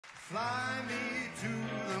Fly me to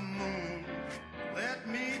the moon, let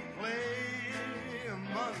me play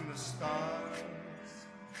among the stars.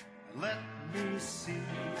 Let me see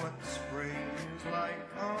what spring is like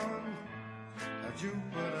on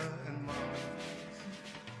Jupiter and Mars.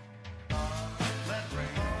 Let rain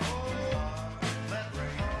fall, let rain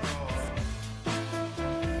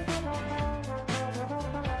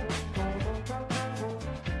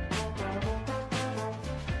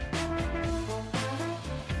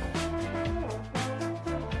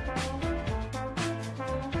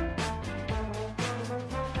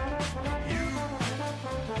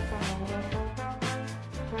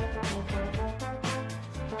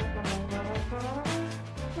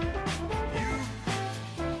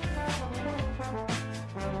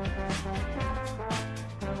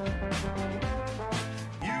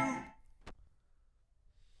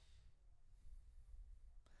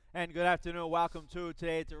And good afternoon. Welcome to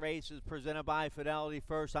Today at the Races, presented by Fidelity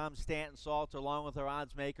First. I'm Stanton Salter, along with our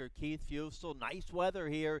odds maker, Keith Fusel. Nice weather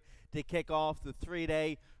here to kick off the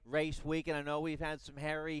three-day race weekend. I know we've had some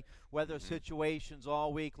hairy weather situations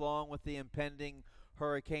all week long with the impending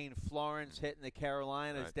Hurricane Florence hitting the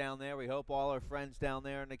Carolinas down there. We hope all our friends down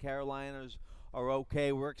there in the Carolinas are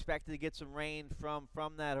okay. We're expected to get some rain from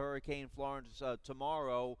that Hurricane Florence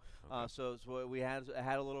tomorrow. So we had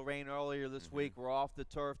a little rain earlier this week. We're off the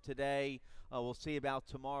turf today. We'll see about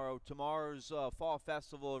tomorrow. Tomorrow's Fall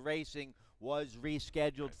Festival of Racing was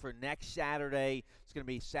rescheduled for next Saturday. It's going to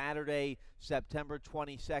be Saturday, September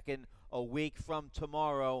 22nd, a week from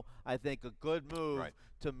tomorrow. I think a good move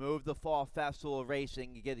to move the Fall Festival of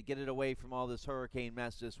Racing, get it away from all this hurricane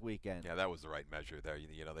mess this weekend. Yeah, that was the right measure there.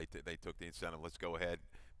 You know, they took the incentive. Let's go ahead,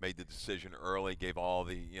 made the decision early, gave all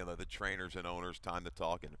the the trainers and owners time to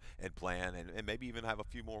talk and plan, and maybe even have a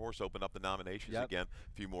few more horses, open up the nominations again.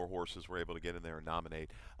 A few more horses were able to get in there and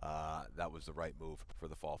nominate. That was the right move for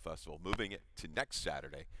the Fall Festival. Moving it to next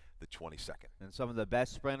Saturday, the 22nd. And some of the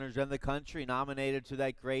best sprinters in the country nominated to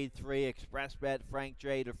that Grade 3 Express Bet, Frank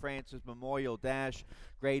J. DeFrancis Memorial Dash.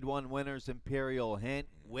 Grade 1 winners, Imperial Hint,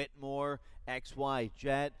 Whitmore, XY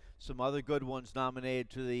Jet. Some other good ones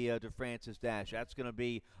nominated to the DeFrancis Dash. That's going to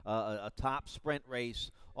be a top sprint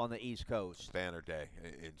race on the East Coast. Banner day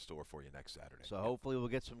in store for you next Saturday. So hopefully we'll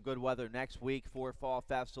get some good weather next week for Fall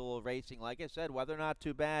Festival Racing. Like I said, weather not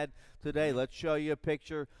too bad today. Let's show you a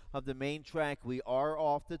picture of the main track. We are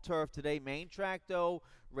off the turf today. Main track, though,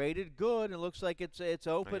 rated good. It looks like it's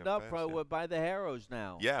opened up by the Harrows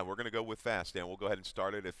now. Yeah, we're going to go with fast, Dan. We'll go ahead and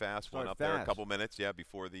start it at fast. Went up there a couple minutes,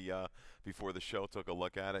 before the show. Took a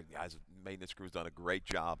look at it. Guys, maintenance crew's done a great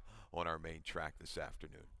job on our main track this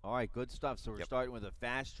afternoon. All right, good stuff. So we're starting with a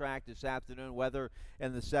fast track this afternoon. Weather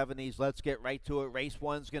in the 70s. Let's get right to it. Race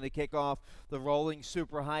 1's going to kick off the Rolling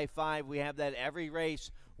Super High 5. We have that every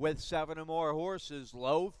race with 7 or more horses.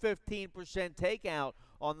 Low 15% takeout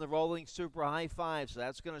on the Rolling Super High 5. So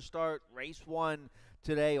that's going to start race 1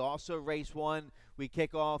 today. Also race 1, we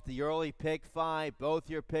kick off the early pick 5. Both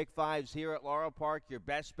your pick 5s here at Laurel Park. Your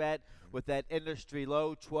best bet with that industry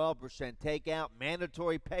low 12% takeout.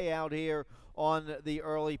 Mandatory payout here on the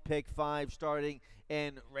early pick 5 starting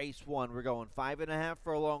in race 1. We're going 5.5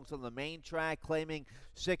 furlongs on the main track, claiming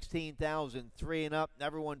 16,000, 3 and up.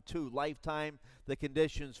 Never won 2 lifetime. The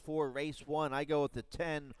conditions for race 1, I go with the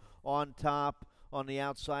 10 on top. On the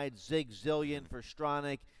outside, Zig Zillion for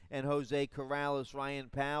Stronach and Jose Corrales. Ryan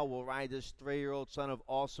Powell will ride this 3-year-old son of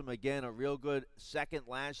Awesome again. A real good second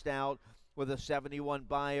last out with a 71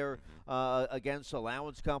 buyer against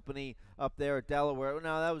Allowance Company up there at Delaware.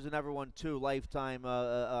 No, that was a never won 2 lifetime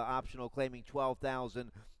optional, claiming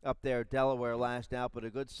 12,000 up there at Delaware last out. But a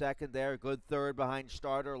good second there, a good third behind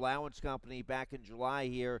starter Allowance Company back in July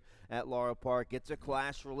here at Laurel Park. Gets a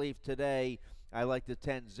class relief today. I like the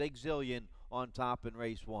 10 Zig Zillion on top in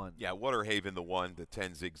race 1. Yeah, Waterhaven, the 1, the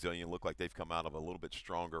 10 Zig Zillion, look like they've come out of a little bit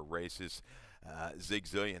stronger races. Zig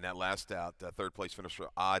Zillion, that last out, third place finisher,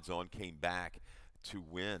 odds on, came back to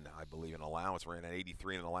win, I believe, an allowance. Ran at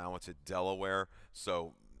 83 in an allowance at Delaware.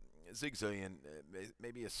 So Zig Zillion,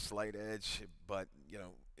 maybe a slight edge, but,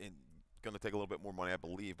 going to take a little bit more money, I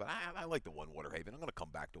believe. But I like the 1 Waterhaven. I'm going to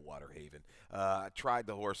come back to Waterhaven. I tried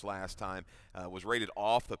the horse last time. Was rated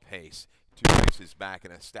off the pace 2 races back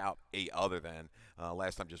in a stout 8 other than.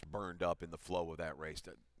 Last time just burned up in the flow of that race.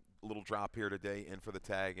 A little drop here today, in for the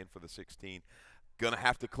tag, in for the 16. Going to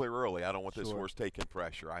have to clear early. I don't want this Sure. horse taking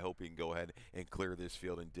pressure. I hope he can go ahead and clear this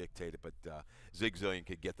field and dictate it. But Zigzillion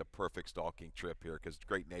could get the perfect stalking trip here because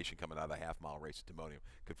Great Nation coming out of the half-mile race at Timonium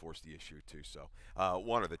could force the issue too. So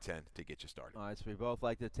 1 or the 10 to get you started. All right, so we both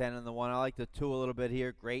like the 10 and the 1. I like the 2 a little bit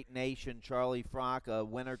here. Great Nation, Charlie Frock, a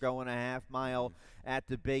winner going a half-mile at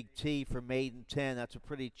the Big T for maiden 10. That's a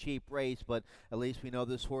pretty cheap race, but at least we know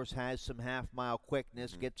this horse has some half-mile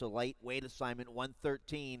quickness, gets a light weight assignment,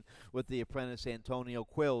 113 with the apprentice Antonio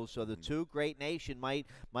Quills. So the 2 Great Nation might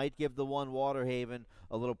give the 1 Waterhaven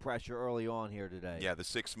a little pressure early on here today. Yeah, the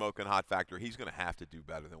 6 Smoking Hot Factor, he's going to have to do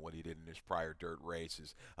better than what he did in his prior dirt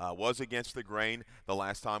races. Was against the grain the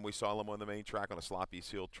last time we saw him on the main track on a sloppy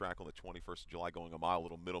sealed track on the 21st of July, going a mile,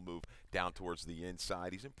 little middle move down towards the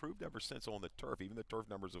inside. He's improved ever since on the turf. Even the turf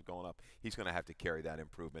numbers have gone up. He's going to have to carry that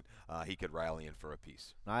improvement. He could rally in for a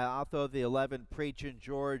piece. I'll throw the 11 Preaching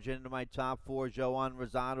George into my top 4. Joan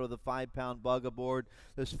Rosado, the 5-pound bug aboard.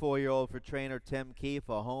 This 4-year-old for trainer Tim Keefe,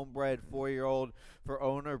 a homebred 4-year-old for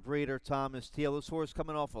owner breeder Thomas Teal. This horse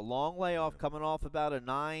coming off a long layoff, coming off about a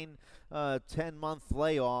 9-10-month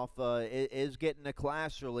layoff, is getting a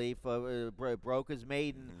class relief. Broke his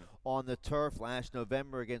maiden on the turf last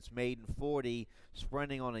November against Maiden 40,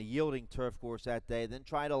 sprinting on a yielding turf course that day. Then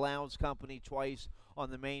tried Allowance Company twice on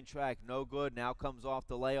the main track, no good. Now comes off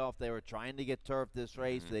the layoff. They were trying to get turf this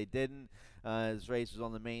race, they didn't. His race is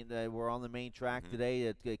on the main. We're on the main track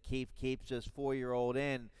today. Keefe keeps this 4-year-old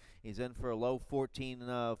in. He's in for a low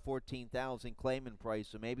 14,000 claiming price,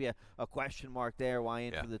 so maybe a question mark there. Why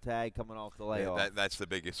in for the tag coming off the layoff? Yeah, that's the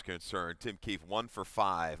biggest concern. Tim Keefe, 1 for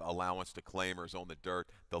 5 allowance to claimers on the dirt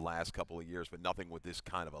the last couple of years, but nothing with this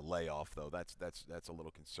kind of a layoff, though. That's a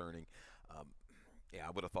little concerning. Yeah,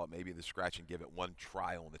 I would have thought maybe the scratch and give it 1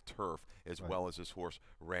 try on the turf as well as this horse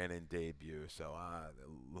ran in debut. So a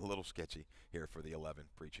little sketchy here for the 11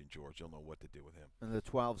 Preaching George. You'll know what to do with him. And the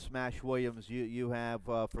 12 Smash Williams you have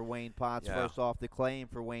for Wayne Potts. First off, the claim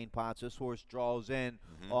for Wayne Potts. This horse draws in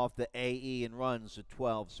off the AE and runs the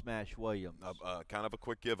 12 Smash Williams. Kind of a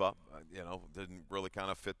quick give up. Didn't really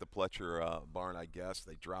kind of fit the Pletcher barn, I guess.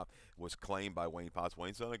 They dropped, was claimed by Wayne Potts.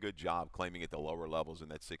 Wayne's done a good job claiming at the lower levels in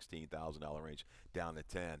that $16,000 range down to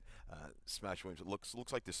 10. Smash Williams, it looks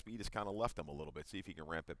like the speed has kind of left him a little bit. See if he can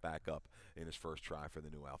ramp it back up in his first try for the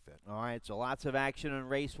new outfit. All right, so lots of action in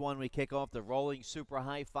race 1. We kick off the rolling super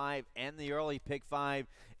high 5 and the early pick 5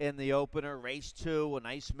 in the opener. Race 2, a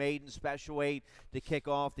nice maiden special weight to kick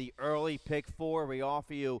off the early pick 4. We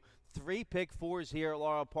offer you 3 pick 4s here at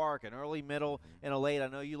Laurel Park, an early, middle, and a late. I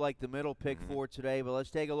know you like the middle pick 4 today, but let's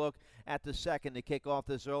take a look at the second to kick off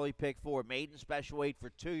this early pick 4. Maiden special weight for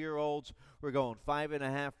 2-year-olds. We're going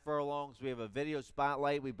 5.5 furlongs. We have a video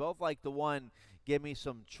spotlight. We both like the 1, Give Me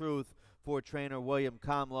Some Truth, for trainer William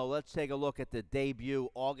Comlow. Let's take a look at the debut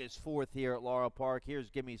August 4th here at Laurel Park. Here's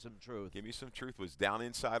Give Me Some Truth. Give Me Some Truth was down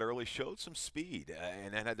inside early, showed some speed,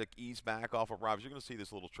 and then had to ease back off of Robbins. You're going to see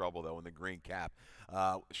this little trouble, though, in the green cap.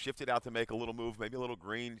 Shifted out to make a little move, maybe a little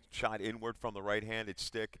green shot inward from the right-handed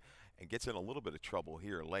stick, and gets in a little bit of trouble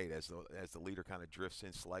here late as the leader kind of drifts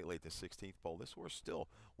in slightly at the 16th pole. This horse still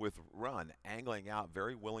with run, angling out,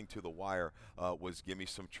 very willing to the wire, was Give Me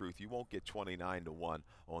Some Truth. You won't get 29-1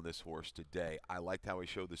 on this horse today. I liked how he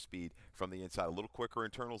showed the speed from the inside. A little quicker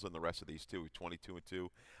internals than the rest of these two, 22-2.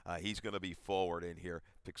 He's going to be forward in here,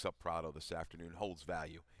 picks up Prado this afternoon, holds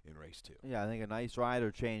value in race 2. Yeah, I think a nice rider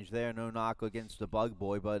change there. No knock against the Bug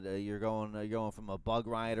Boy, but you're going from a Bug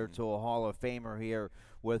rider to a Hall of Famer here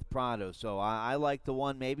with Prado. So I like the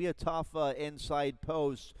 1, maybe a tough inside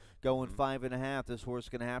post going 5.5. This horse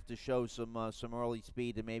going to have to show some early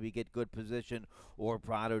speed to maybe get good position, or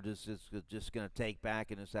Prado just going to take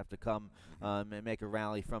back and just have to come and make a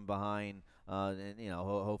rally from behind, and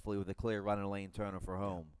hopefully with a clear running lane turner for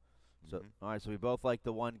home. So, all right, so we both like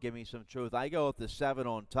the 1, Give Me Some Truth. I go with the 7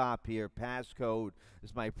 on top here. Passcode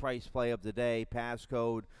is my price play of the day.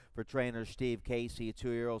 Passcode for trainer Steve Casey, a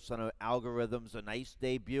 2-year-old son of Algorithms. A nice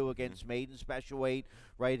debut against maiden special weight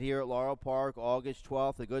right here at Laurel Park, August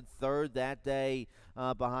 12th. A good third that day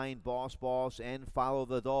behind Boss and Follow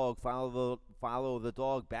the Dog. Follow the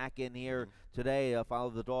Dog back in here today. Follow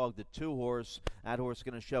the Dog, the 2 horse. That horse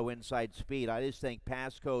going to show inside speed. I just think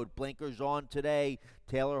Passcode blinkers on today.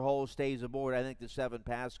 Taylor Hole stays aboard. I think the 7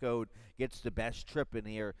 Passcode gets the best trip in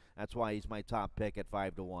here. That's why he's my top pick at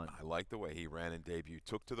 5-1. I like the way he ran in debut.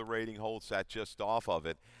 Took to the rating hold, sat just off of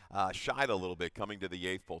it. Shied a little bit coming to the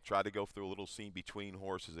 8th pole. Tried to go through a little seam between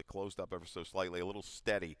horses. It closed up ever so slightly. A little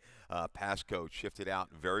steady. Passcode shifted out,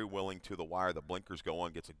 very willing to the wire. The blinkers go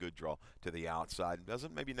on, gets a good draw to the outside.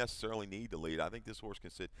 Doesn't maybe necessarily need to lead. I think this horse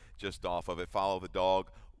can sit just off of it. Follow the Dog.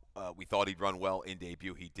 we thought he'd run well in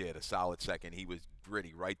debut. He did. A solid second. He was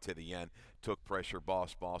gritty right to the end. Took pressure.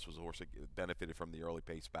 Boss was a horse that benefited from the early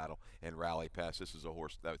pace battle and rally pass. This is a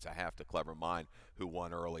horse that's a half to Clever Mind who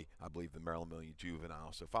won early. I believe the Maryland Million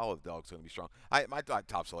Juvenile. So Follow the Dog's going to be strong. My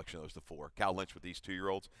top selection was the 4. Cal Lynch with these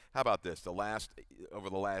 2-year-olds. How about this? Over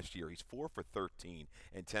the last year, he's 4 for 13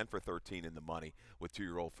 and 10 for 13 in the money with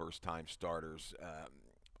 2-year-old first-time starters.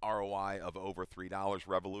 ROI of over $3.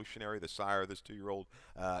 Revolutionary, the sire of this 2-year-old,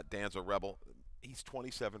 Danza Rebel, he's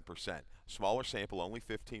 27%. Smaller sample, only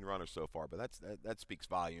 15 runners so far, but that speaks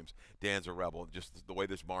volumes. Danza Rebel, just the way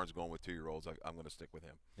this barn's going with 2-year-olds, I'm going to stick with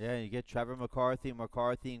him. Yeah, you get Trevor McCarthy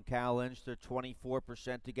and Cal Lynch. They're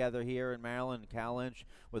 24% together here in Maryland. Cal Lynch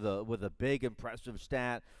with a big, impressive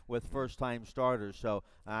stat with first-time starters. So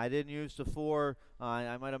I didn't use the 4.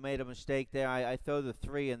 I might have made a mistake there. I throw the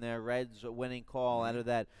 3 in there. Red's winning call out of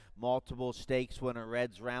that multiple stakes winner,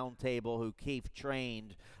 Red's Roundtable, who Keith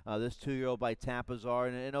trained. This 2-year-old by Tapazar,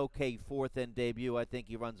 and an okay 4th-end debut. I think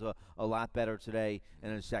he runs a lot better today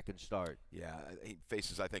in his second start. Yeah, he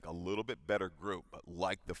faces, I think, a little bit better group, but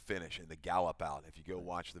like the finish and the gallop out. If you go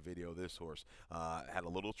watch the video of this horse, had a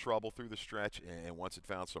little trouble through the stretch, and once it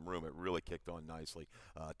found some room, it really kicked on nicely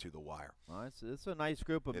to the wire. It's a nice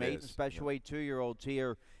group of maiden special weight 2-year-olds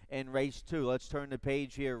here in race 2. Let's turn the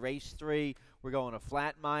page here. Race 3, we're going a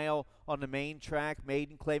flat mile on the main track.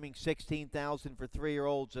 Maiden claiming $16,000 for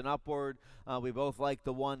 3-year-olds and upward. We both like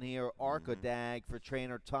the 1 here, Arkadag for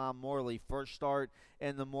trainer Tom Morley. First start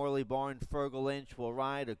in the Morley barn. Fergal Lynch will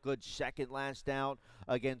ride a good second last out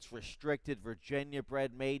against restricted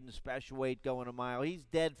Virginia-bred maiden special weight going a mile. He's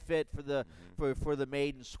dead fit for the for the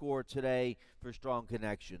maiden score today for Strong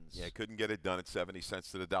Connections. Yeah, couldn't get it done at 70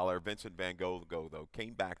 cents to the dollar. Vincent Van Gogh, though,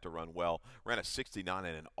 came back to run well. Ran a 69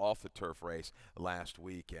 in an off-the-turf race last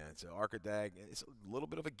weekend. So Arkadag, it's a little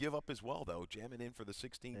bit of a give-up as well, though, jamming in for the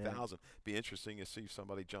 16,000. Be interesting to see if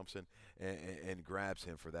somebody jumps in and grabs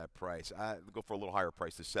him for that price. I go for a little higher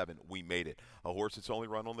price, the 7. We Made It. A horse that's only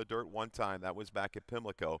run on the dirt one time. That was back at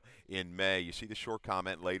Pimlico in May. You see the short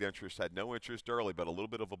comment, late interest, had no interest early, but a little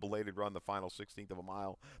bit of a belated run the final 16th of a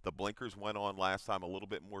mile. The blinkers went on last time, a little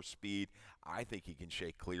bit more speed. I think he can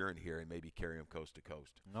shake clear in here and maybe carry him coast to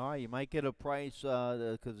coast. All right, you might get a price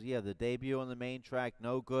because, the debut on the main track,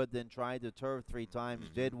 no good, then tried the turf 3 times,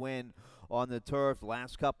 did win on the turf.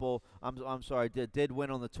 Last couple, I'm sorry, did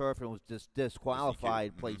win on the turf and was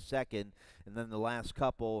disqualified, placed second. And then the last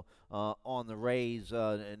couple on the Rays,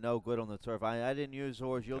 no good on the turf. I didn't use the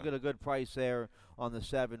horse. You'll get a good price there on the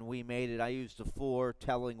 7. We Made It. I used the 4.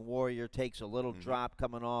 Telling Warrior takes a little drop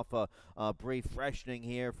coming off a brief freshening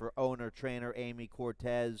here for owner-trainer Amy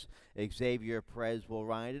Cortez. Xavier Perez will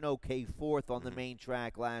ride an okay 4th on the main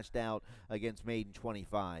track last out against Maiden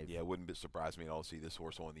 25. Yeah, it wouldn't surprise me at all to see this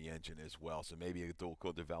horse on the engine as well. So maybe a duel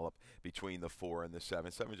could develop between the 4 and the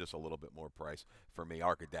 7. 7 is just a little bit more price for me.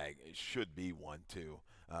 Arkadag should be one, too,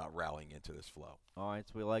 rallying into this flow. All right,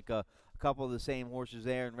 so we like a couple of the same horses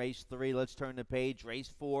there in race 3. Let's turn the page.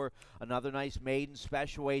 Race 4, another nice maiden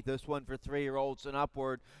special weight. This one for 3-year-olds and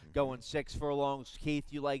upward, going 6 furlongs. Keith,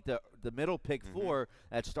 you like the middle pick 4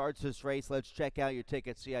 that starts this race. Let's check out your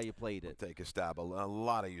ticket, see how you played it. We'll take a stab. A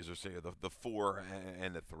lot of users here. The 4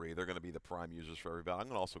 and the 3, they're going to be the prime users for everybody.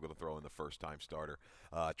 I'm also going to throw in the first-time starter,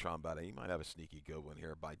 Trombetta. You might have a sneaky good one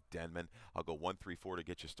here by Denman. I'll go 1, 3, 4 to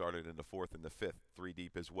get you started in the 4th and the 5th. 3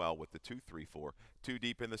 deep as well with the 2, 3, 4. 2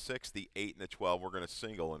 deep in the 6th, the 8 and the 12. We're going to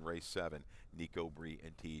single in race 7. Nico Bree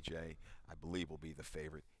and TJ, I believe, will be the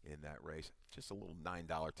favorite in that race. Just a little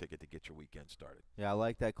 $9 ticket to get your weekend started. Yeah, I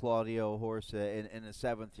like that Claudio horse in the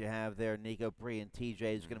 7th you have there. Nico Bree and TJ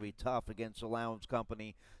is going to be tough against Allowance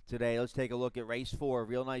Company today. Let's take a look at race 4.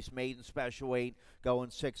 Real nice maiden special weight,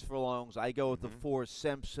 going 6 furlongs. I go with the 4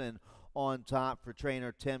 Simpson on top for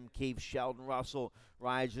trainer Tim Keefe. Sheldon Russell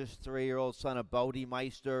rides this 3-year-old son of Bodie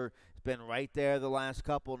Meister. Been right there the last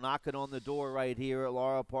couple, knocking on the door right here at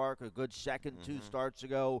Laurel Park. A good second 2 starts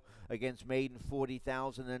ago against Maiden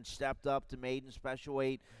 40,000, then stepped up to Maiden Special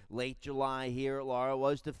Weight late July here at Laurel.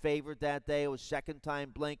 Was the favorite that day. It was second-time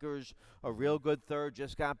blinkers, a real good third.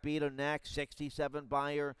 Just got beat on next. 67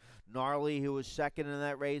 buyer Gnarly, who was second in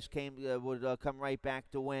that race, would come right back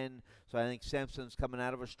to win. So I think Simpson's coming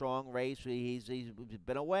out of a strong race. He's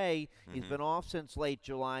been away. He's been off since late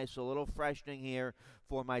July, so a little freshening here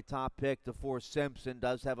for my top pick. The 4 Simpson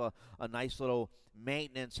does have a nice little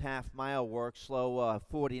maintenance half-mile work, slow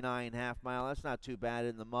 49 half-mile. That's not too bad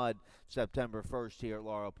in the mud September 1st here at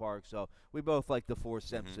Laurel Park. So we both like the 4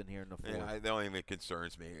 Simpson here in the 4th. Yeah, the only thing that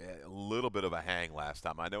concerns me, a little bit of a hang last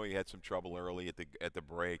time. I know he had some trouble early at the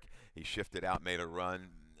break. He shifted out, made a run.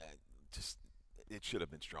 it should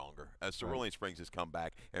have been stronger. Cerulean Springs has come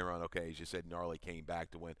back and run okay. As you said, Gnarly came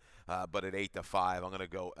back to win. But at 8-5, I'm going to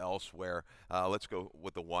go elsewhere. Let's go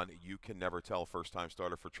with the one You Can Never Tell, first-time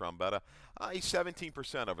starter for Trombetta. He's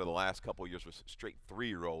 17% over the last couple of years with straight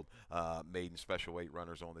 3-year-old maiden special weight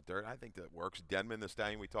runners on the dirt. I think that works. Denman, the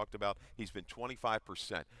stallion we talked about, he's been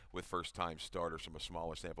 25% with first-time starters from a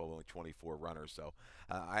smaller sample of only 24 runners. So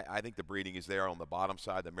I think the breeding is there on the bottom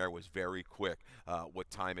side. The mare was very quick. What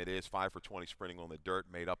time it is, 5 for 20 sprinting on the dirt,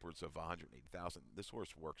 made upwards of 180,000. This horse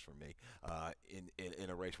works for me in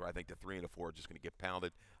a race where I think the 3 and the 4 are just going to get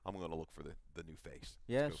pounded. I'm going to look for the new face.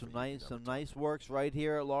 Yeah, some nice works right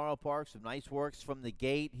here at Laurel Park. Some nice works from the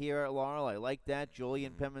gate here at Laurel. I like that.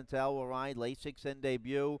 Julian Pimentel will ride Lasix in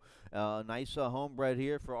debut. Nice homebred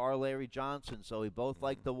here for R. Larry Johnson. So we both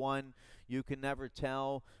like the one You Can Never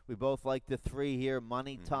Tell. We both like the 3 here.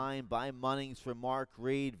 Money Time by Munnings for Mark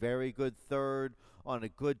Reed. Very good third on a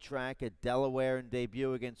good track at Delaware in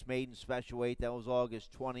debut against Maiden Special Weight. That was August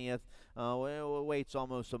 20th. Waits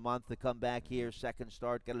almost a month to come back here. Second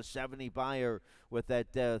start. Got a 70 buyer with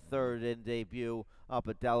that third in debut up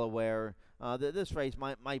at Delaware. This race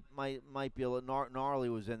might be a little Gnarly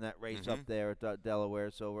was in that race up there at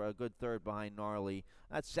Delaware, so we're a good third behind Gnarly.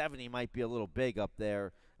 That 70 might be a little big up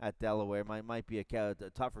there at Delaware. Might be a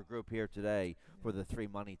tougher group here today for the 3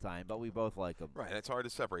 Money Time, but we both like them. Right, it's hard to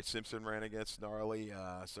separate. Simpson ran against Gnarly,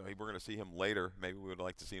 so we're going to see him later. Maybe we would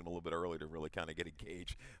like to see him a little bit early to really kind of get a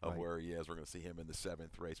gauge of where he is. We're going to see him in the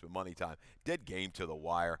 7th race, but Money Time dead game to the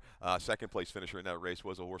wire. Second place finisher in that race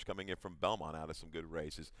was a horse coming in from Belmont out of some good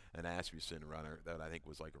races, an Asmussen runner that I think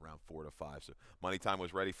was like around 4 to 5. So Money Time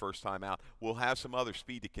was ready first time out. We'll have some other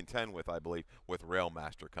speed to contend with, I believe, with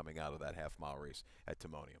Railmaster coming out of that half-mile race at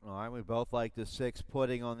Timonium. All right, we both like the 6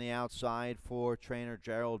 Pudding on the outside for trainer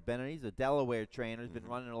Gerald Bennett. He's a Delaware trainer. He's been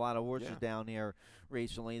running a lot of horses down here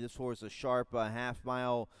recently. This horse is a sharp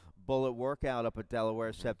half-mile bullet workout up at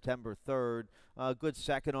Delaware September 3rd. Good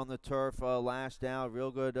second on the turf last out.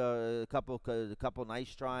 Real good. A couple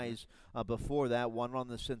nice tries before that. One on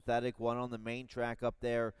the synthetic, one on the main track up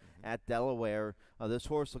there at Delaware. This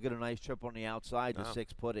horse will get a nice trip on the outside to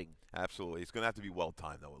 6 Pudding. Absolutely. It's going to have to be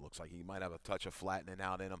well-timed, though, it looks like. He might have a touch of flattening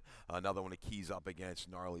out in him. Another one that keys up against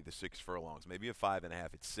Gnarly, the 6 furlongs. Maybe a 5.5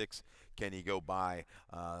 at 6. Can he go by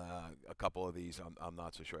a couple of these? I'm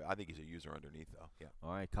not so sure. I think he's a user underneath, though. Yeah.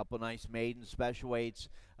 All right, couple nice maiden special weights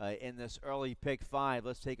in this early pick 5.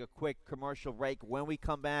 Let's take a quick commercial break. When we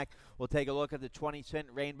come back, we'll take a look at the 20-cent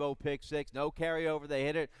Rainbow Pick 6. No carryover. They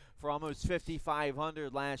hit it for almost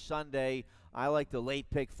 5,500 last Sunday. I like the late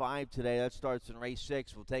pick 5 today. That starts in race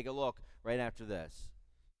 6. We'll take a look right after this.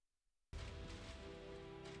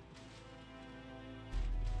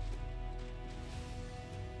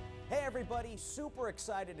 Hey everybody, super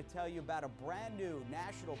excited to tell you about a brand new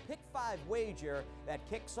national Pick 5 wager that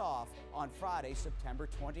kicks off on Friday, September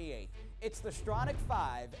 28th. It's the Stronach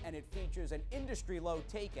 5 and it features an industry low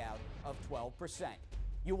takeout of 12%.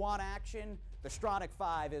 You want action? The Stronach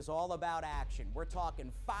 5 is all about action. We're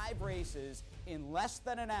talking 5 races in less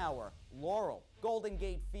than an hour. Laurel, Golden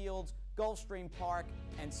Gate Fields, Gulfstream Park,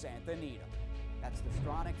 and Santa Anita. That's the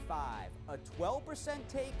Stronach 5, a 12%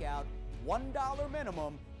 takeout, $1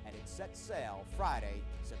 minimum, and it sets sail Friday,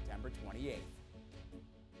 September 28th.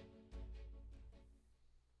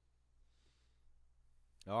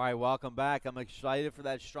 All right, welcome back. I'm excited for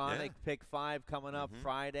that Stronach Pick 5 coming up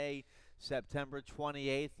Friday, September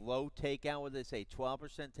 28th. Low takeout, what did they say, 12%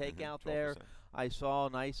 takeout 12%. There. I saw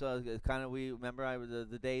nice, kind of, we remember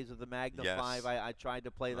the days of the Magnum 5. I tried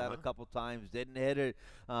to play that a couple times, didn't hit it,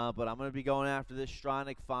 but I'm going to be going after this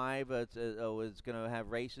Stronach 5. It's going to have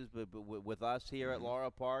races with us here at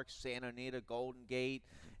Laurel Park, Santa Anita, Golden Gate,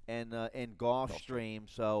 and Gulfstream.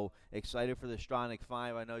 So excited for the Stronach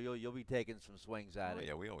 5. I know you'll be taking some swings at it.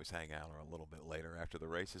 Yeah, we always hang out a little bit later after the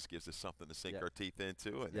races. Gives us something to sink our teeth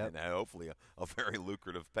into, and hopefully a very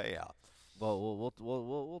lucrative payout. Well,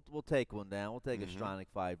 we'll take one down. We'll take a Stronach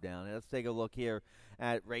 5 down. Let's take a look here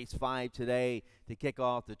at race 5 today to kick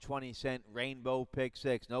off the 20-cent Rainbow Pick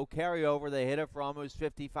 6. No carryover. They hit it for almost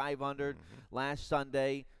 5,500 last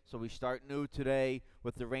Sunday. So we start new today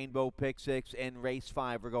with the Rainbow Pick 6 and race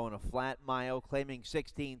 5. We're going a flat mile, claiming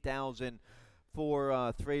 16,000 for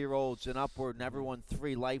 3-year-olds and upward, and everyone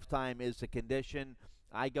 3 lifetime is the condition.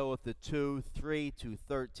 I go with the 2, 3 to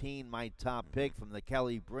 13, my top pick from the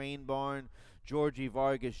Kelly Breen barn. Georgie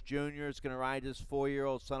Vargas Jr. is going to ride his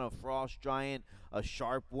 4-year-old son of Frost Giant, a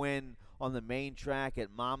sharp win on the main track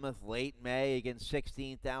at Monmouth late May against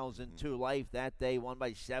 16,002 Life that day, won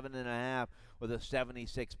by 7.5 with a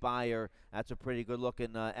 76 buyer. That's a pretty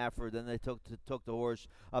good-looking effort. Then they took the horse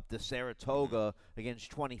up to Saratoga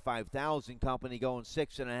against 25,000 Company, going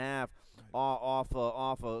 6.5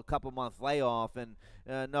 off a couple-month layoff, and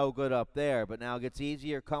no good up there. But now it gets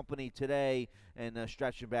easier Company today and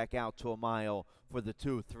stretching back out to a mile for the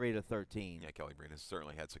 2, 3 to 13. Yeah, Kelly Breen has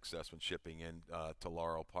certainly had success when shipping in to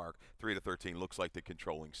Laurel Park. 3 to 13 looks like the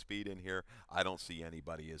controlling speed in here. I don't see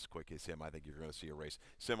anybody as quick as him. I think you're going to see a race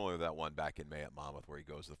similar to that one back in May at Monmouth, where he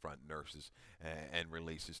goes to the front, nurses, and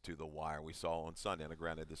releases to the wire. We saw on Sunday. Now,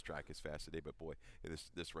 granted, this track is fast today, but boy,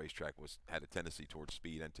 this racetrack had a tendency towards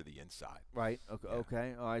speed and to the inside. Right.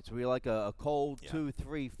 Okay. All right. So we like a cold 2,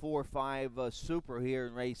 3, 4, 5 super here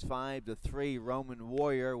in race 5. The 3 Roman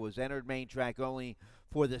Warrior was entered main track only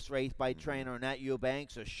for this race by trainer Annette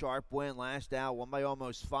Eubanks. A sharp win last out, won by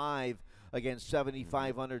almost 5 against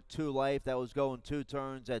 7,502 Life. That was going 2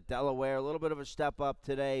 turns at Delaware. A little bit of a step up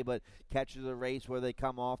today, but catches a race where they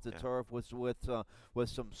come off the turf with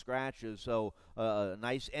some scratches. So a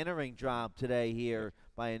nice entering job today here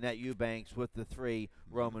by Annette Eubanks with the 3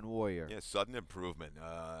 Roman Warrior. Yeah, sudden improvement.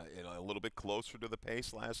 A little bit closer to the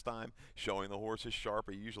pace last time, showing the horse is sharp.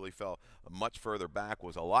 He usually fell much further back,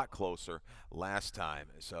 was a lot closer last time.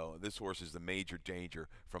 So this horse is the major danger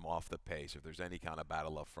from off the pace. If there's any kind of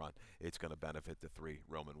battle up front, it's going to benefit the 3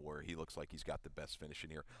 Roman Warrior. He looks like he's got the best finish in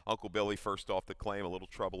here. Uncle Billy first off the claim, a little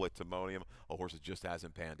trouble at Timonium. A horse that just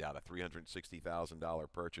hasn't panned out, a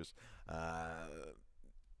 $360,000 purchase.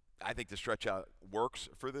 I think the stretch out works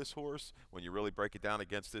for this horse. When you really break it down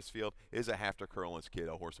against this field, is a Hafter Curlin's Kid,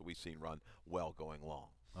 a horse that we've seen run well going long.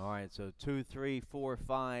 All right, so 2, 3, 4,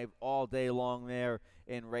 5 all day long there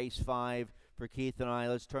in race 5 for Keith and I.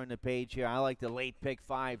 Let's turn the page here. I like the late pick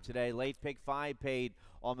 5 today. Late pick 5 paid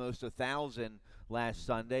almost $1,000 last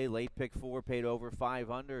Sunday. Late pick 4 paid over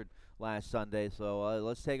 $500 last Sunday. So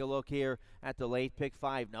let's take a look here at the late pick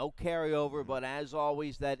 5. No carryover, but as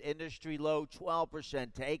always, that industry low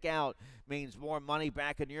 12% takeout means more money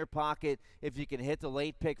back in your pocket if you can hit the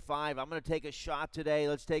late pick 5. I'm going to take a shot today.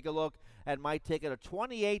 Let's take a look at my ticket, a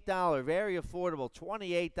 $28, very affordable,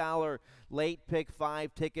 $28 late pick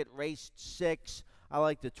 5 ticket, race 6. I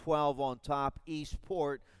like the 12 on top,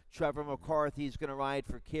 Eastport. Trevor McCarthy is going to ride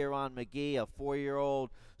for Kieran McGee, a 4-year-old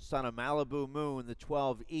son of Malibu Moon. The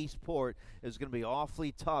 12 Eastport is going to be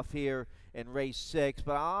awfully tough here in race 6,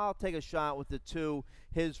 but I'll take a shot with the 2,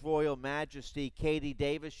 His Royal Majesty, Katie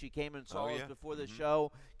Davis. She came and saw us before the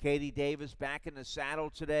show. Katie Davis back in the saddle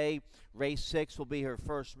today. Race 6 will be her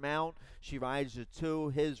first mount. She rides the 2,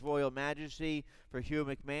 His Royal Majesty, for Hugh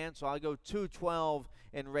McMahon. So I'll go 2-12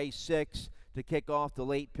 in race 6 to kick off the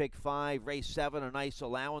late pick 5. Race 7, a nice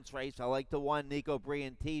allowance race. I like the 1, Nico Bree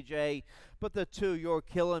and TJ. But the 2, You're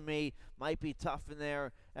Killing Me, might be tough in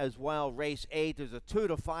there as well. Race 8, there's a 2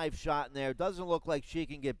 to 5 shot in there. Doesn't look like she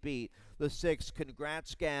can get beat. The 6,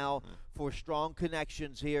 Congrats Gal, for strong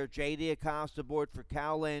connections here. J.D. Acosta aboard for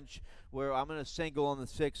Cal Lynch, where I'm going to single on the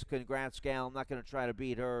 6, Congrats Gal. I'm not going to try to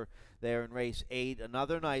beat her there in race 8.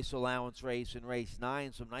 Another nice allowance race in race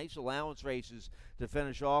 9. Some nice allowance races to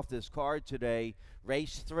finish off this card today.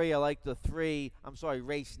 Race 3, I like the 3. I'm sorry,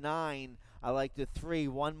 race 9. I like the 3,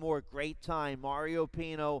 One More Great Time. Mario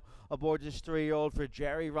Pino aboard this 3-year-old for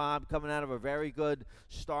Jerry Robb, coming out of a very good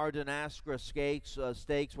Star Dinastra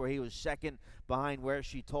stakes where he was second behind Where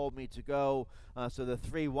She Told Me to Go. So the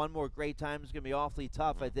 3, One More Great Time, is going to be awfully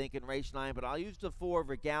tough, I think, in race 9. But I'll use the 4,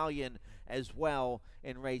 Regalian, as well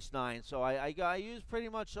in race 9. So I use pretty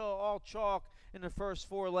much all chalk in the first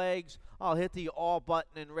 4 legs. I'll hit the all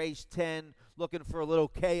button in race 10, looking for a little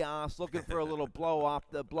chaos, looking for a little blow up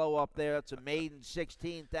there. That's a maiden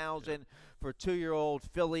 16,000 for 2-year-old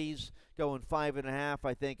fillies, going 5.5.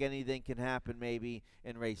 I think anything can happen maybe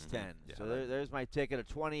in race 10. Yeah, so there's my ticket, a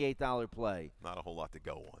 $28 play. Not a whole lot to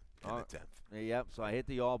go on in the 10th. Yep, so I hit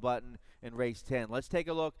the all button in race 10. Let's take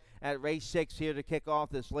a look at race 6 here to kick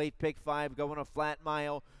off this late pick 5, going a flat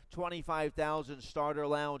mile. 25,000 starter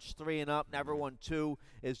allowance, 3 and up. Never won 2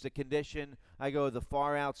 is the condition. I go the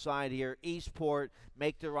far outside here. Eastport,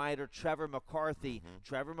 make the rider Trevor McCarthy.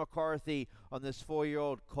 Trevor McCarthy on this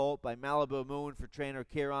 4-year-old colt by Malibu Moon for trainer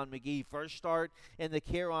Kieran McGee. First start in the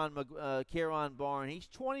Kieran barn. He's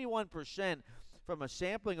 21%. From a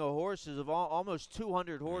sampling of horses of almost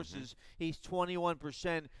 200 horses, he's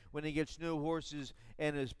 21% when he gets new horses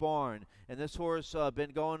in his barn. And this horse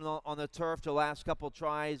been going on the turf the last couple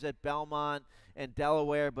tries at Belmont and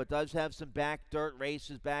Delaware, but does have some back dirt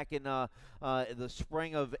races back in the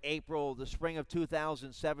spring of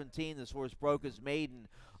 2017. This horse broke his maiden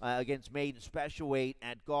against Maiden Special Weight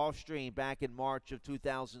at Gulfstream back in March of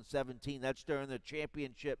 2017. That's during the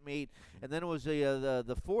championship meet. And then it was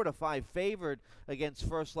the 4-5 favorite against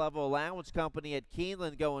First Level Allowance Company at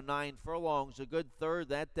Keeneland, going 9 furlongs. A good third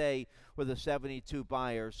that day with a 72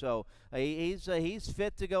 buyer. So he's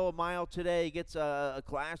fit to go a mile today. He gets a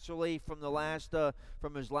class relief from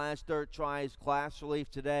from his last dirt tries. Class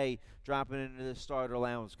relief today, dropping into the Starter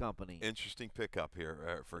Allowance Company. Interesting pickup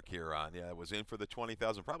here for Kieran. Yeah, it was in for the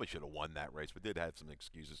 20,000. Probably should have won that race, but did have some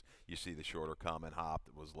excuses. You see the shorter Common Hop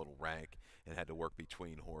that was a little rank and had to work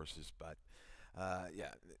between horses, but.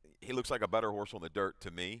 Yeah, he looks like a better horse on the dirt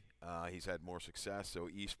to me. He's had more success. So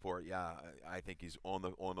Eastport, yeah, I think he's on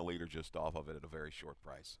the leader just off of it at a very short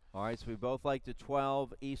price. All right, so we both like the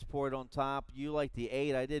 12. Eastport on top. You like the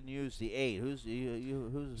 8. I didn't use the 8. Who's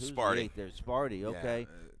Sparty. the 8 there? Sparty. Okay.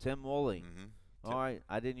 Yeah, Tim Woolley. All right,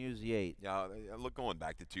 I didn't use the 8. Yeah, look, going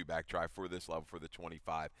back to 2-back try for this level for the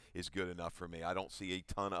 25 is good enough for me. I don't see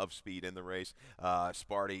a ton of speed in the race.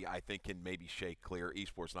 Sparty, I think, can maybe shake clear.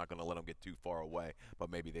 Eastport's not going to let him get too far away, but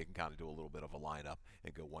maybe they can kind of do a little bit of a lineup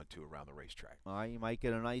and go 1-2 around the racetrack. All right, you might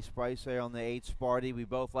get a nice price there on the 8 Sparty. We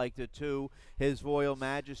both like the 2. His Royal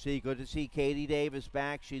Majesty. Good to see Katie Davis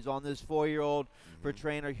back. She's on this 4-year-old for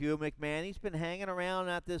trainer Hugh McMahon. He's been hanging around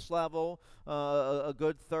at this level. A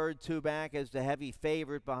good third 2-back as the heavy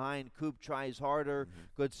favorite behind Coop Tries Harder.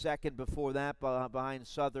 Good second before that behind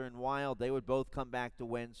Southern Wild. They would both come back to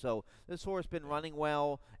win. So this horse been running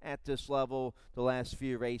well at this level the last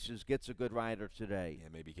few races. Gets a good rider today. Yeah,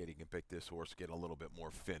 maybe Katie can pick this horse, get a little bit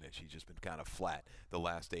more finish. He's just been kind of flat the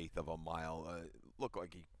last 1/8 of a mile. Looked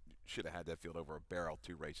like he should have had that field over a barrel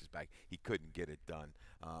 2 races back. He couldn't get it done.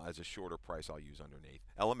 As a shorter price, I'll use underneath.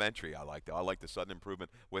 Elementary, I like. I like the sudden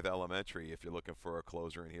improvement with Elementary. If you're looking for a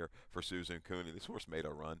closer in here for Susan Cooney, this horse made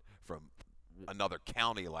a run from another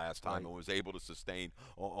county last time and was able to sustain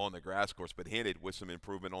on the grass course, but hinted with some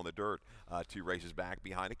improvement on the dirt 2 races back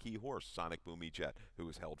behind a key horse, Sonic Boomy Jet, who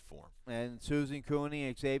has held form. And Susan Cooney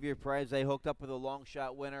and Xavier Perez, they hooked up with a long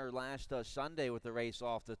shot winner last Sunday with the race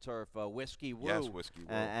off the turf, Whiskey Woo. Yes, Whiskey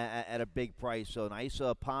Woo. At a big price. So nice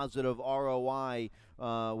positive ROI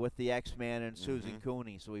with the X-Man and Susan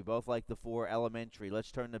Cooney. So we both like the 4 Elementary.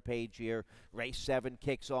 Let's turn the page here. Race 7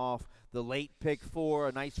 kicks off. The late pick 4,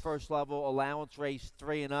 a nice first level allowance race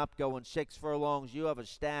 3 and up, going 6 furlongs. You have a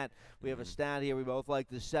stat. We have a stat here. We both like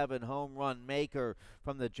the 7 Home Run Maker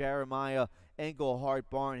from the Jeremiah Englehart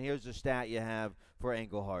barn. Here's the stat you have for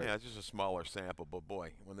Englehart. Yeah, it's just a smaller sample, but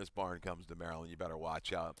boy, when this barn comes to Maryland, you better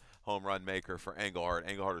watch out. Home Run Maker for Englehart.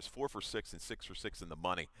 Englehart is 4 for 6 and 6 for 6 in the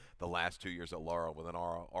money the last 2 years at Laurel with an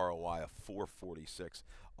ROI of 446.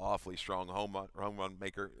 Awfully strong. Home Run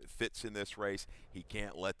Maker fits in this race. He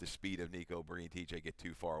can't let the speed of Nico Bree and TJ get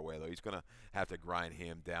too far away, though. He's going to have to grind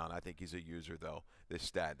him down. I think he's a user, though. This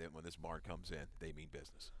stat, that when this barn comes in, they mean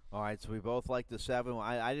business. All right, so we both like the 7.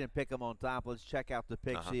 I didn't pick them on top. Let's check out the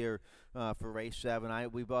picks here for race 7. I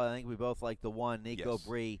think we both like the 1, Nico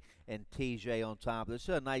Bree and TJ on top. This is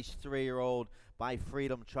a nice 3-year-old by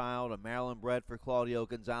Freedom Child, a Maryland bred for Claudio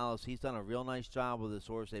Gonzalez. He's done a real nice job with this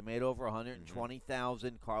horse. They made over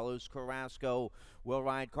 120,000. Carlos Carrasco will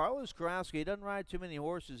ride. Carlos Carrasco, he doesn't ride too many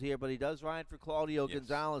horses here, but he does ride for Claudio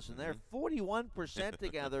Gonzalez, and they're 41%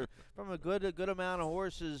 together from a good amount of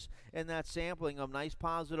horses in that sampling of nice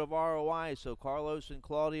positive ROI. So Carlos and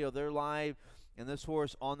Claudio, they're live. And this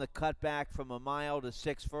horse on the cutback from a mile to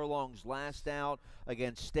 6 furlongs last out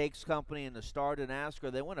against Stakes Company in the start in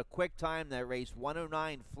Ascot. They went a quick time that race,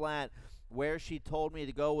 109 flat. Where she told me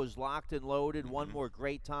to go was locked and loaded. One more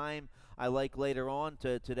great time I like later on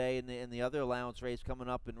today in the other allowance race coming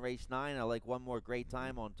up in race 9. I like one more great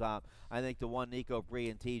time on top. I think the 1 Nico Bree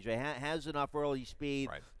and TJ has enough early speed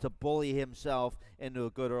to bully himself into a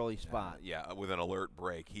good early spot. Yeah, with an alert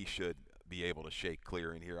break, he should be able to shake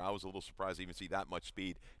clear in here. I was a little surprised to even see that much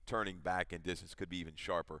speed turning back, and distance could be even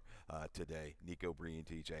sharper today. Nico Bree and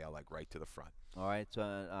TJ, I like right to the front. All right,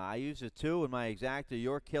 so I use a 2 in my exacta.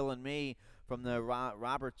 You're Killing Me from the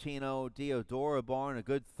Robertino Diodora barn. A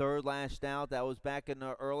good third last out. That was back in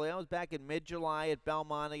early. I was back in mid-July at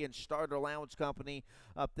Belmont against Starter Allowance Company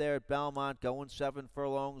up there at Belmont, going 7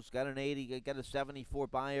 furlongs. Got an 80, got a 74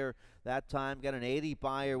 buyer that time. Got an 80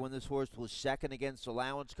 buyer when this horse was second against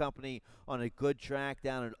Allowance Company on a good track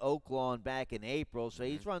down at Oaklawn back in April. So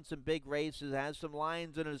he's run some big races, has some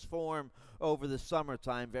lines in his form over the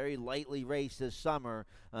summertime. Very lightly raced this summer.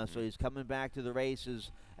 So he's coming back to the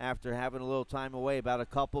races after having a little time away, about a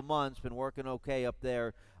couple months. Been working okay up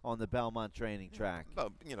there on the Belmont training track.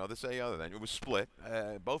 But, you know, to say other than it was split.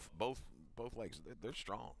 Both both legs. They're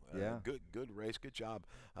strong. Yeah. Good race. Good job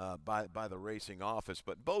by the racing office.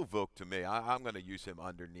 But Bo Vuk, to me, I'm going to use him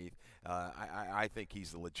underneath. I think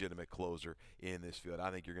he's the legitimate closer in this field.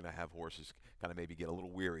 I think you're going to have horses kind of maybe get a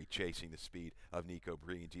little weary chasing the speed of Nico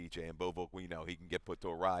Bree and DJ. And Bo Vuk, we know he can get put to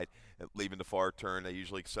a ride, leaving the far turn. They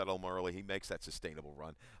usually settle him early. He makes that sustainable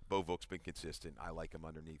run. Bo Vuk's been consistent. I like him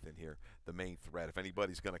underneath in here. The main threat. If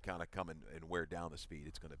anybody's going to kind of come and wear down the speed,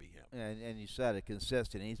 it's going to be him. And you said it,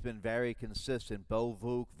 consistent. He's been very consistent. Bo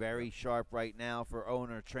Vuk, very sharp right now for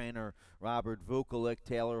owner-trainer Robert Vukovic,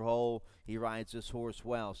 Taylor Hole. He rides this horse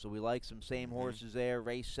well. So we like some same horses there.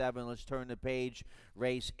 Race 7, let's turn the page.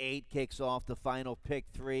 Race 8 kicks off the final pick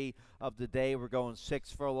 3 of the day. We're going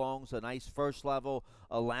 6 furlongs, a nice first-level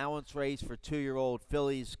allowance race for 2-year-old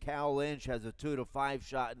fillies. Cal Lynch has a 2 to 5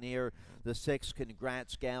 shot near the 6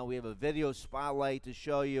 Congrats Gal. We have a video spotlight to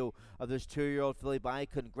show you of this 2-year-old filly by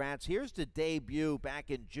Congrats. Here's the debut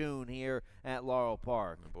back in June here at Laurel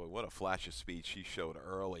Park. Boy, what a flash of speed she showed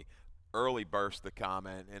early. Early burst the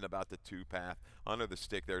comment in about the 2-path, under the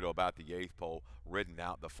stick there to about the 8th pole, ridden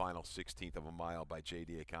out the final 16th of a mile by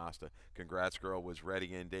J.D. Acosta. Congrats Girl was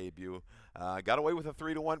ready in debut. Got away with a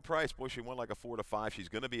 3-to-1 price. Boy, she won like a 4 to 5. She's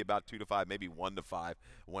going to be about 2 to 5, maybe 1 to 5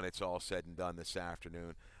 when it's all said and done this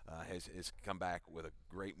afternoon. Has come back with a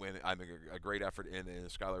great win. I mean, a great effort in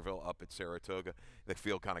Schuylerville up at Saratoga. The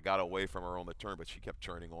field kind of got away from her on the turn, but she kept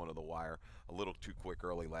churning onto the wire. A little too quick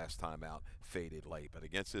early last time out, faded late. But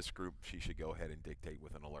against this group, she should go ahead and dictate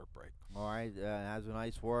with an alert break. All right, has a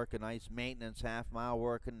nice work, a nice maintenance half-mile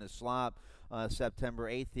work in the slop.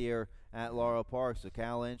 September 8th here at Laurel Park. So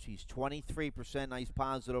Cal Lynch, he's 23%, nice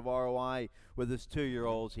positive ROI with his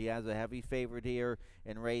 2-year-olds. He has a heavy favorite here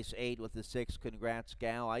in race 8 with the 6 Congrats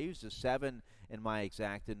Gal. I used a 7 in my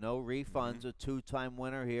exacta. No refunds, a 2-time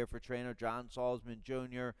winner here for trainer John Salzman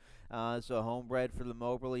Jr. It's a homebred for the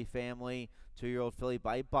Moberly family. 2-year-old filly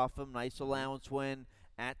by Buffum, nice allowance win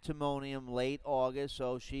at Timonium late August,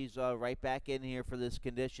 so she's right back in here for this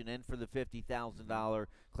condition and for the $50,000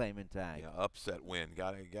 claimant tag. Yeah, upset win.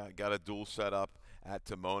 Got a dual set up at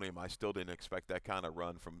Timonium. I still didn't expect that kind of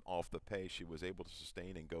run from off the pace. She was able to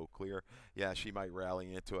sustain and go clear. Yeah, she might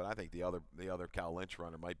rally into it. I think the other Cal Lynch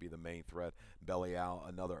runner might be the main threat. Belly Al,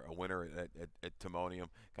 a winner at Timonium,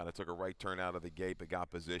 kind of took a right turn out of the gate, but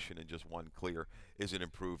got position and just won clear. Is an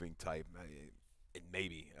improving type. And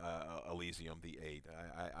maybe Elysium, the 8.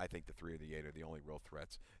 I think the 3 or the 8 are the only real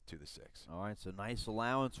threats to the 6. All right, so nice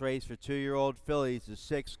allowance race for 2-year-old fillies. The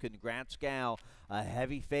 6, Congrats Gal, a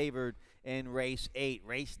heavy favored in race 8.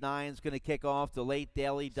 Race 9 is going to kick off the late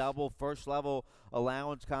daily double. First level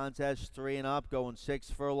allowance contest, 3 and up, going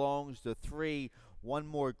 6 furlongs to 3. One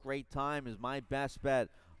more great time is my best bet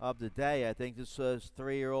of the day. I think this was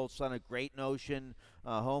 3-year-old son of Great Notion,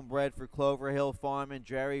 homebred for Clover Hill Farm and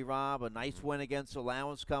Jerry Robb. A nice win against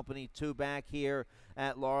Allowance Company, 2 back here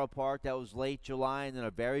at Laurel Park. That was late July, and then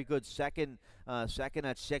a very good second at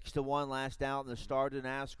 6-1 last out in the Start in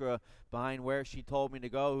Askra behind Where She Told Me to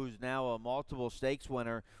Go, who's now a multiple stakes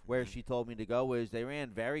winner. Where She Told Me to Go is they ran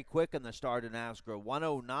very quick in the Start in Askra,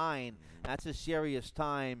 109. That's a serious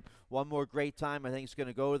time. One more great time. I think it's going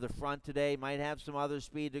to go to the front today. Might have some other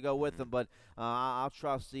speed to go with them, but I'll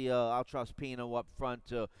trust Pino up front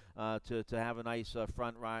to have a nice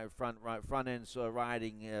front end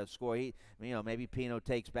riding score. Maybe Pino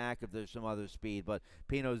takes back if there's some other speed, but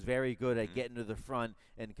Pino's very good at getting to the front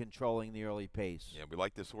and controlling the early pace. Yeah, we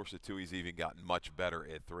like this horse at 2. He's even gotten much better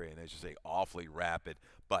at 3, and as you say, awfully rapid,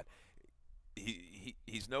 but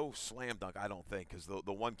he's no slam dunk, I don't think, because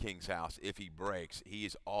the One King's House, if he breaks, he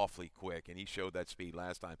is awfully quick, and he showed that speed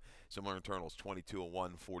last time. Similar internals, 22 and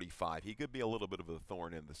 145. He could be a little bit of a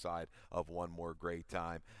thorn in the side of One More Great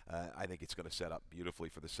Time. I think it's going to set up beautifully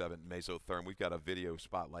for the 7 Mesotherm. We've got a video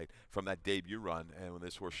spotlight from that debut run, and when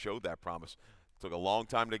this horse showed that promise. Took a long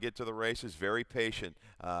time to get to the races, very patient.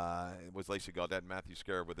 It was Lacey Gaudet and Matthew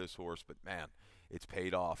Scarab with this horse, but man, it's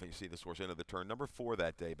paid off. And you see this horse into the turn number 4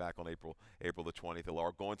 that day, back on April the 20th.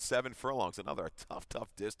 Laurel going 7 furlongs, another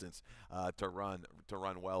tough distance to run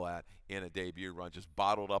well at in a debut run. Just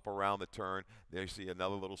bottled up around the turn. There you see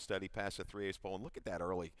another little steady pass at 3/8 pole. And look at that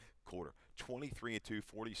early quarter, 23 and 2,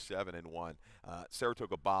 47 and 1.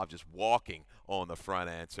 Saratoga Bob just walking on the front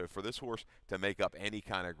end. So for this horse to make up any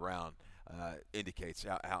kind of ground, indicates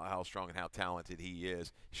how strong and how talented he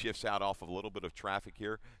is. Shifts out off of a little bit of traffic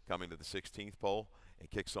here, coming to the 16th pole, and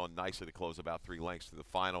kicks on nicely to close about 3 lengths to the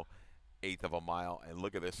final 1/8 of a mile. And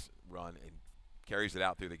look at this run, and carries it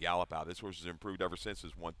out through the gallop out. This horse has improved ever since.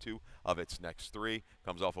 Has won 2 of its next 3.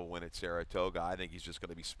 Comes off a win at Saratoga. I think he's just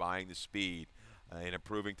going to be spying the speed an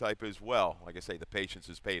improving type as well. Like I say, the patience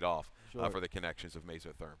has paid off for the connections of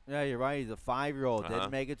Mesotherm. Yeah, you're right. He's a 5-year-old.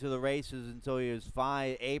 Didn't make it to the races until he was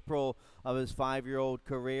April of his 5-year-old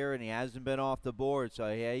career, and he hasn't been off the board.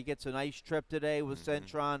 So, yeah, he gets a nice trip today with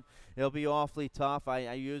Centron. It'll be awfully tough.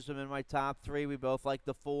 I used him in my top 3. We both like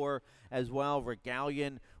the 4 as well.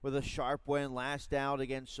 Regalian with a sharp win last out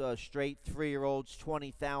against straight 3-year-olds,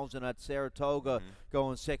 20,000 at Saratoga,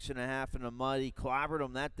 going 6.5 in the mud. He clobbered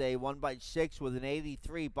him that day, won by 6 with an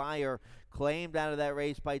 83 buyer, claimed out of that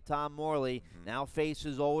race by Tom Morley. Now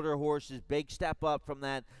faces older horses. Big step up from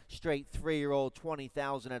that straight 3-year-old,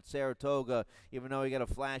 20,000 at Saratoga, even though he got a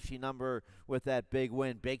flashy number with that big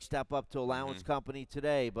win. Big step up to Allowance Company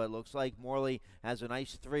today, but looks like Morley has a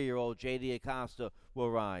nice 3-year-old. J.D. Acosta will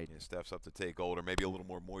ride. Yeah, steps up to take older, maybe a little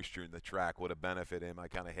more moisture in the track would have benefited him. I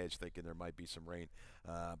kind of hedged thinking there might be some rain,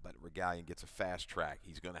 but Regalian gets a fast track.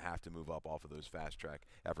 He's going to have to move up off of those fast track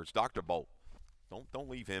efforts. Dr. Bolt, don't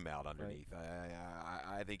leave him out underneath. Right.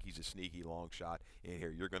 I think he's a sneaky long shot in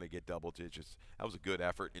here. You're going to get double digits. That was a good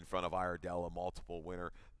effort in front of Iredella, multiple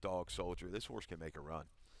winner, Dog Soldier. This horse can make a run.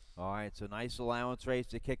 All right, so nice allowance race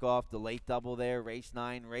to kick off the late double there. Race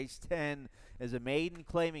 9, race 10 is a maiden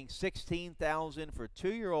claiming 16,000 for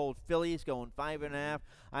 2-year-old fillies going 5.5.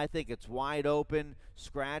 I think it's wide open.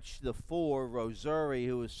 Scratch the 4, Rosary,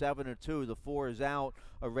 who is 7-2. The 4 is out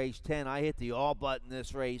of race 10. I hit the all button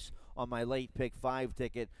this race on my late pick 5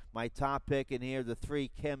 ticket. My top pick in here, the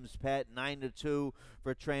 3, Kim's Pet, 9-2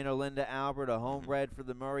 for trainer Linda Albert, a homebred for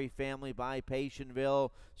the Murray family by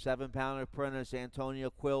Patientville. 7-pounder apprentice Antonio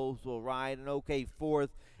Quills will ride an okay 4th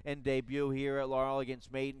and debut here at Laurel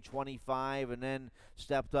against maiden 25, and then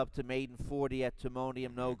stepped up to maiden 40 at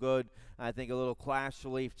Timonium. No good. I think a little class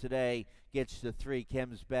relief today gets the 3,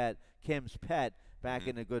 Kim's Pet back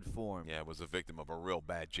into good form. Yeah, was a victim of a real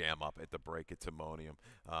bad jam up at the break at Timonium.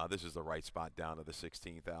 This is the right spot down to the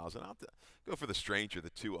 16,000. I'll have to go for the stranger, the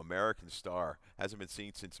 2, American Star. Hasn't been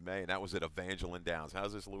seen since May, and that was at Evangeline Downs.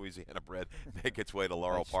 How's this Louisiana bred make its way to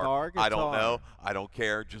Laurel Park? I don't know. I don't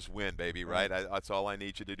care. Just win, baby, right? That's all I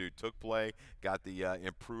need you to do. Took play, got the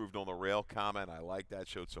improved on the rail comment. I like that.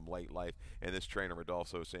 Showed some late life. And this trainer,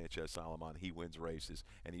 Rodolfo Sanchez Salomon, he wins races,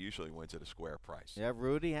 and he usually wins at a square price. Yeah,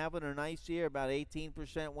 Rudy having a nice year, about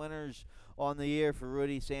 18% winners on the year for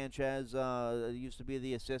Rudy Sanchez. Used to be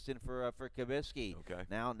the assistant for Kabisky. Okay.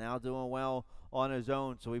 Now doing well on his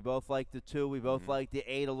own. So we both like the 2. We both like the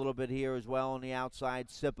 8 a little bit here as well on the outside.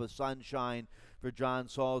 Sip of Sunshine for John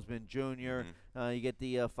Salzman Jr. You get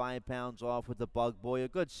the 5 pounds off with the Bug Boy. A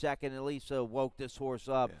good second, at least woke this horse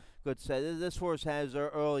up. Yeah. Good set. This horse has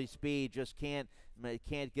early speed, just can't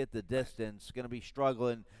get the distance. Going to be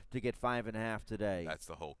struggling to get 5.5 today. That's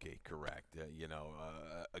the whole key, correct.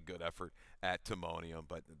 A good effort at Timonium,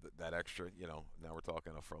 but that extra, now we're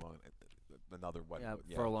talking a furlong, another what? Yeah,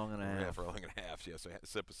 furlong and a half. Yeah, furlong and a half. Yeah, so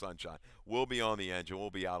Sip of Sunshine. We'll be on the engine. We'll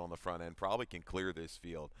be out on the front end. Probably can clear this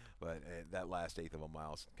field, but that last 1/8 of a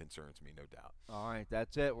mile concerns me, no doubt. All right,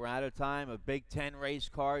 that's it. We're out of time. A Big 10 race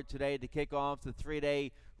card today to kick off the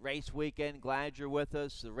 3-day race weekend. Glad you're with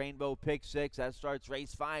us. The Rainbow Pick 6, that starts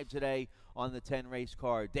race 5 today on the 10 race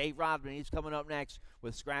card. Dave Rodman, he's coming up next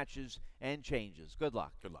with scratches and changes. Good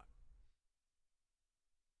luck. Good luck.